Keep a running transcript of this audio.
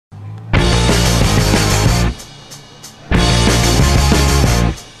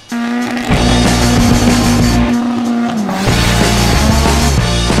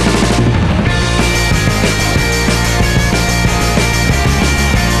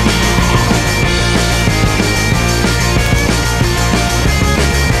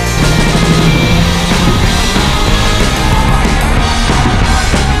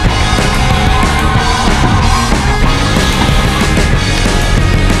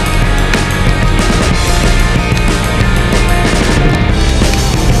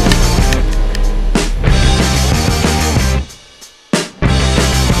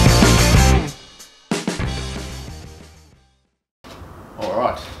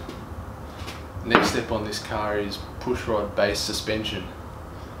Next step on this car is pushrod based suspension,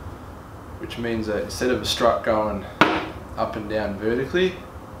 which means that instead of a strut going up and down vertically,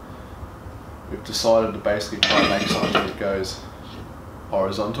 we've decided to basically try and make something that goes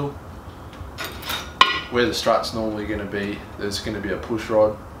horizontal. Where the strut's normally going to be, there's going to be a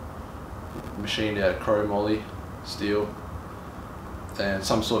pushrod machined out of chromoly steel and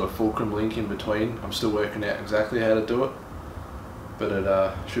some sort of fulcrum link in between. I'm still working out exactly how to do it, but it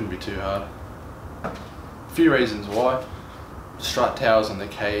shouldn't be too hard. A few reasons why. The strut towers on the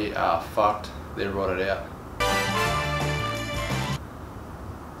key are fucked, they're rotted out.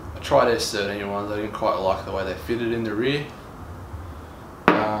 I tried S13 ones, I didn't quite like the way they fitted in the rear.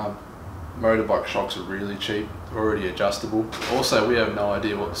 Motorbike shocks are really cheap, they're already adjustable. Also, we have no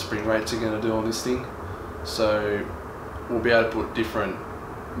idea what the spring rates are going to do on this thing, so we'll be able to put different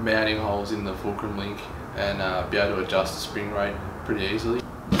mounting holes in the fulcrum link and be able to adjust the spring rate pretty easily.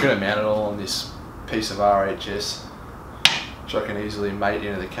 I'm going to mount it all on this piece of RHS, which I can easily mate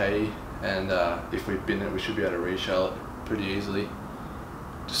into the key, and if we bin it, we should be able to reshell it pretty easily.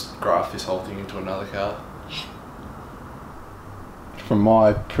 Just graft this whole thing into another car. From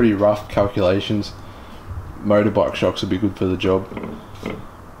my pretty rough calculations, motorbike shocks would be good for the job.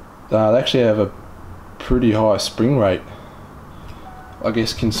 They actually have a pretty high spring rate, I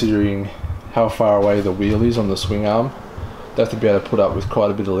guess, considering how far away the wheel is on the swing arm. They have to be able to put up with quite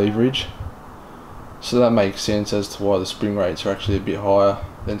a bit of leverage, so that makes sense as to why the spring rates are actually a bit higher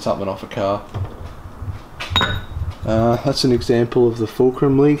than something off a car. That's an example of the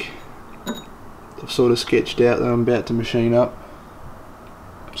fulcrum link I've sort of sketched out that I'm about to machine up.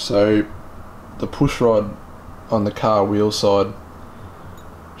 So the push rod on the car wheel side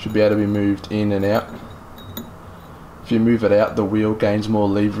should be able to be moved in and out. If you move it out, the wheel gains more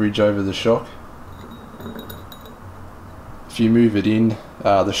leverage over the shock. If you move it in,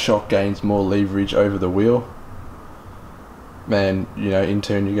 the shock gains more leverage over the wheel, and in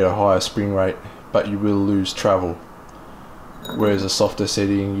turn you get a higher spring rate, but you will lose travel, whereas a softer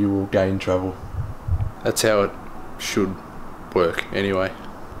setting you will gain travel. That's how it should work anyway.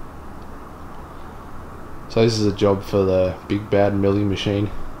 So this is a job for the big bad milling machine.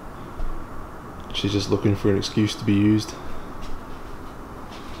 She's just looking for an excuse to be used.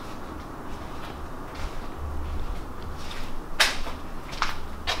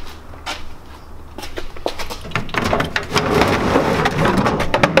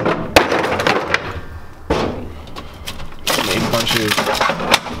 Need a bunch of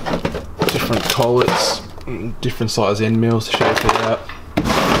different collets, different size end mills to shape it out.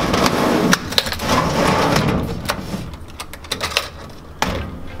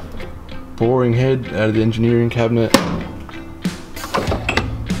 Boring head out of the engineering cabinet,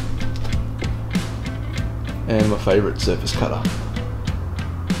 and my favourite surface cutter.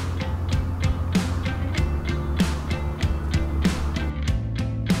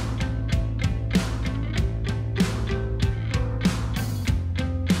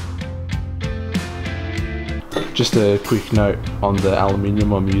 Just a quick note on the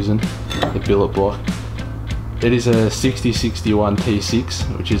aluminium I'm using, the billet block. It is a 6061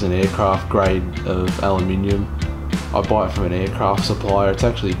 T6, which is an aircraft grade of aluminium. I buy it from an aircraft supplier. It's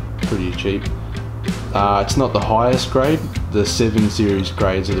actually pretty cheap. It's not the highest grade. The 7 series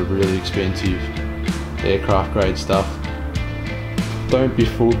grades are the really expensive aircraft grade stuff. Don't be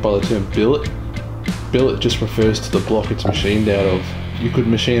fooled by the term billet. Billet just refers to the block it's machined out of. You could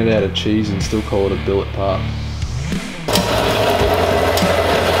machine it out of cheese and still call it a billet part.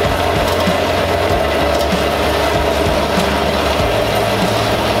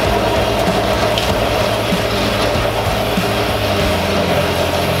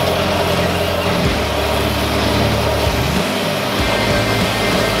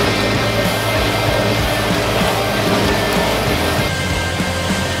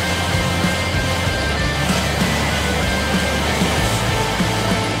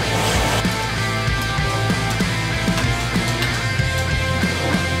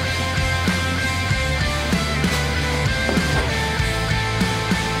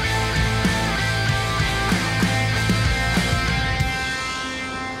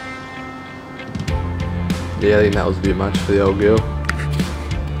 Yeah, I think that was a bit much for the old girl.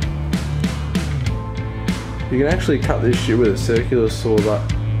 You can actually cut this shit with a circular saw, but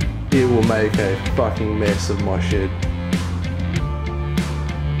it will make a fucking mess of my shed.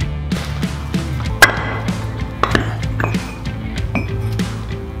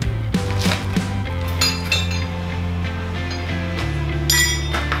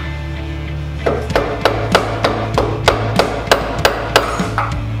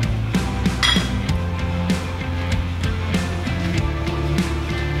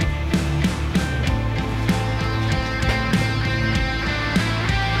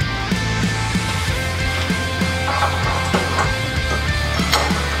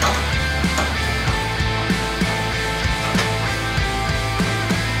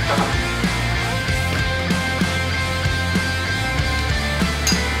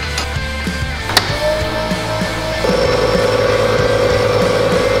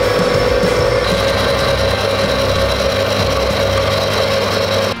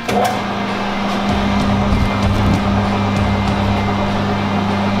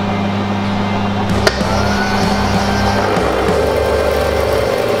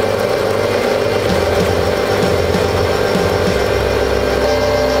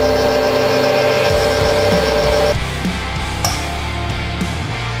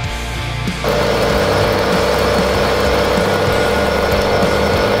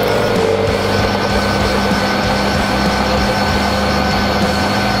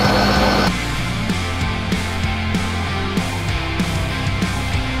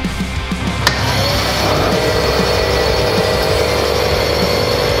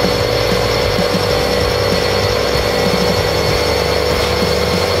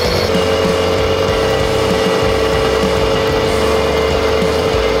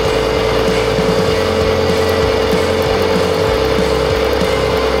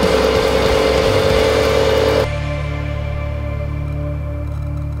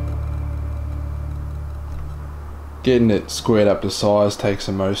 Getting it squared up to size takes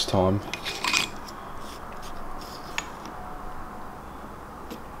the most time.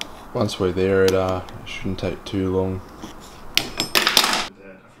 Once we're there, it shouldn't take too long. I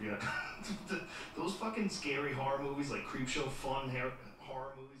forget. Those fucking scary horror movies, like Creepshow, fun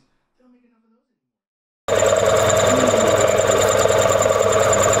horror movies, they don't make enough of those anymore.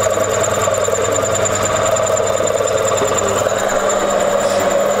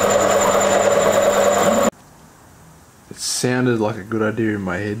 It sounded like a good idea in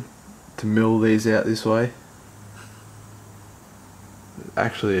my head to mill these out this way. It's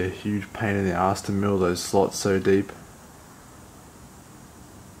actually a huge pain in the ass to mill those slots so deep.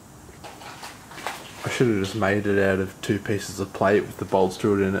 I should have just made it out of 2 pieces of plate with the bolts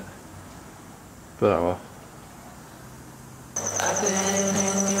drilled in it. But oh well.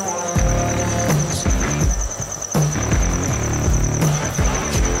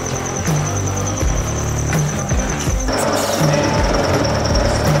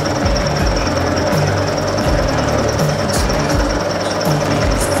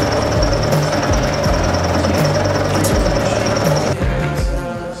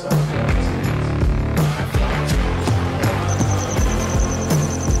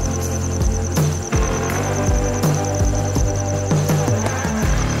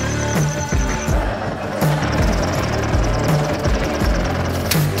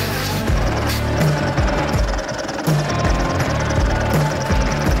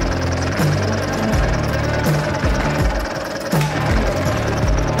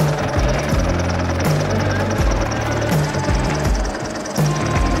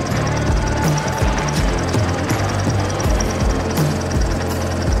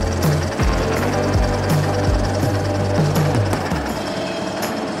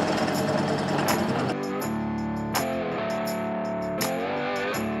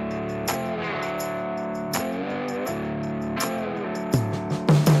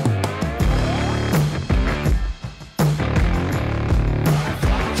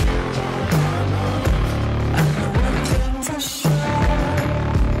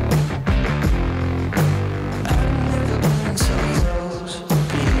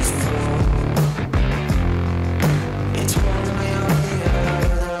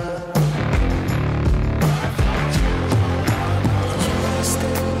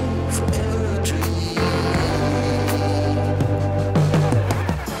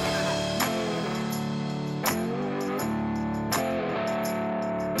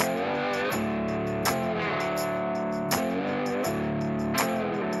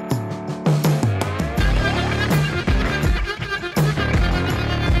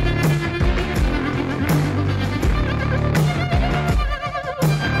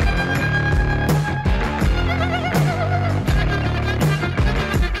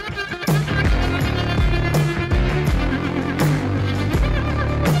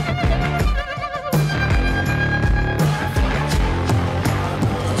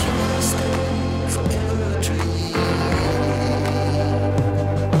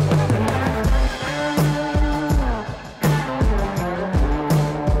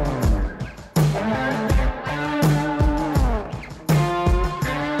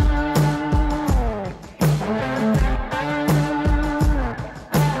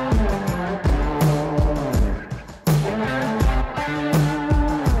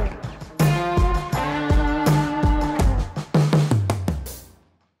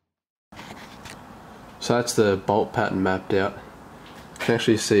 So that's the bolt pattern mapped out. can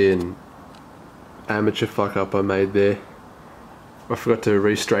actually see an amateur fuck up I made there. I forgot to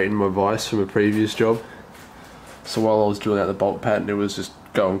re-straighten my vise from a previous job, so while I was drilling out the bolt pattern it was just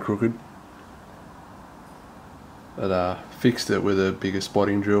going crooked. But fixed it with a bigger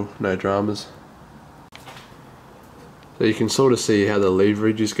spotting drill, no dramas. So you can sort of see how the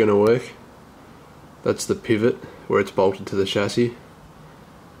leverage is going to work. That's the pivot where it's bolted to the chassis.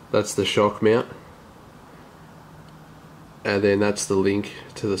 That's the shock mount. And then that's the link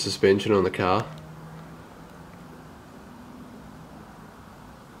to the suspension on the car.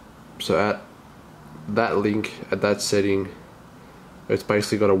 So at that link, at that setting, it's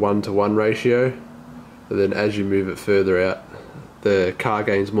basically got a 1-to-1 ratio. And then as you move it further out, the car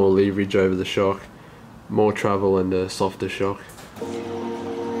gains more leverage over the shock, more travel and a softer shock.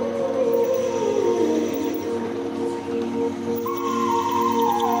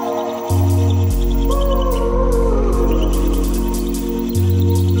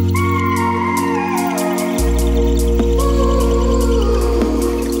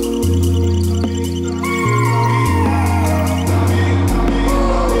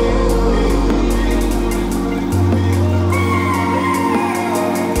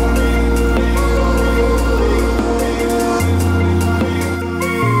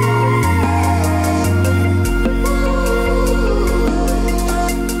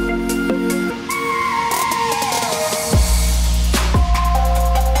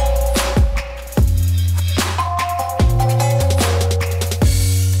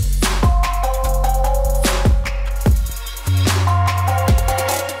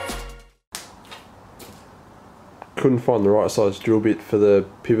 Couldn't find the right size drill bit for the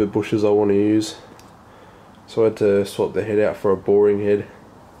pivot bushes I want to use, so I had to swap the head out for a boring head,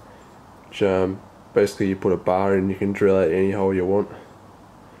 which basically you put a bar in and you can drill out any hole you want.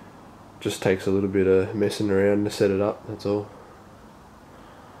 Just takes a little bit of messing around to set it up, that's all.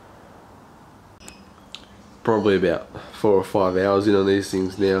 Probably about 4 or 5 hours in on these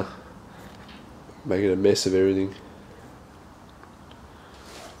things now, making a mess of everything.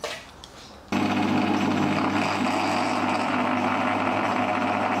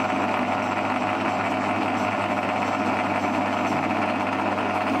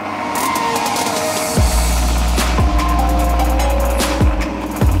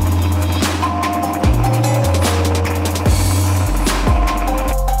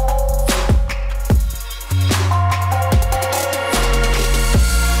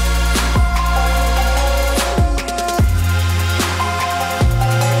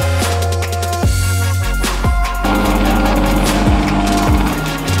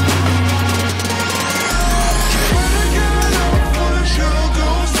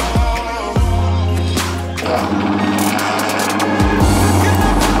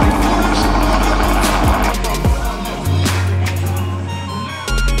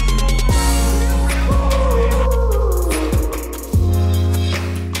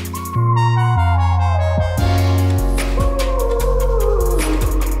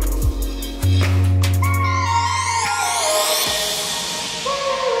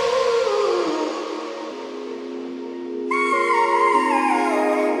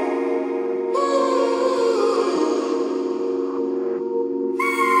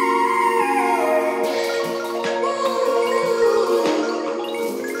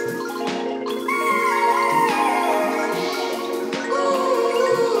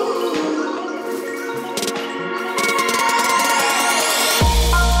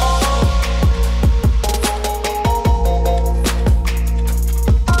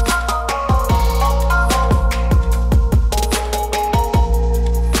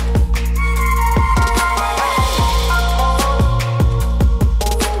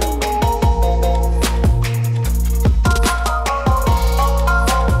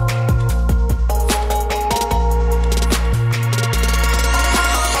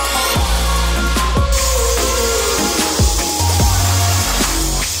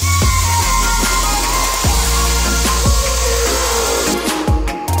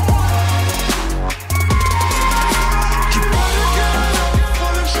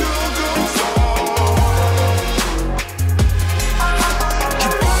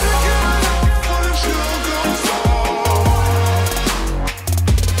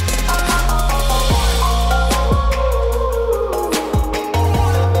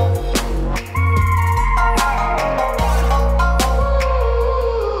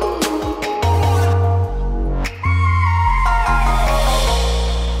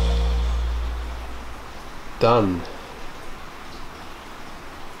 Done.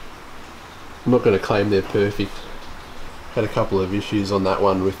 I'm not going to claim they're perfect. Had a couple of issues on that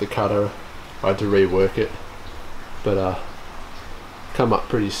one with the cutter. I had to rework it, but come up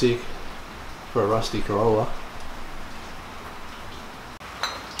pretty sick for a rusty Corolla.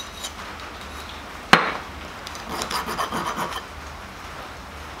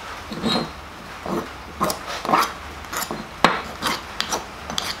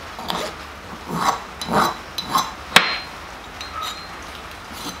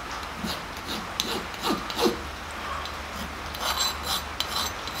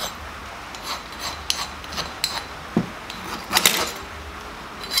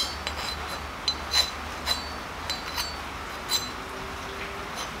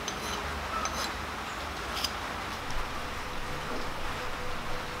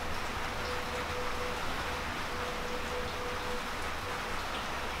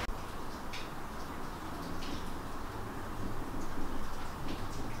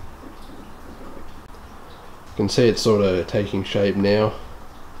 You can see it's sort of taking shape now.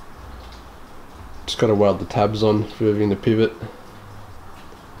 Just got to weld the tabs on for moving the pivot.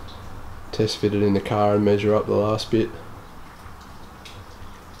 Test fit it in the car and measure up the last bit.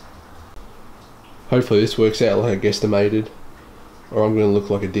 Hopefully this works out like I guesstimated, or I'm going to look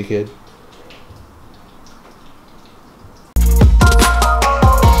like a dickhead.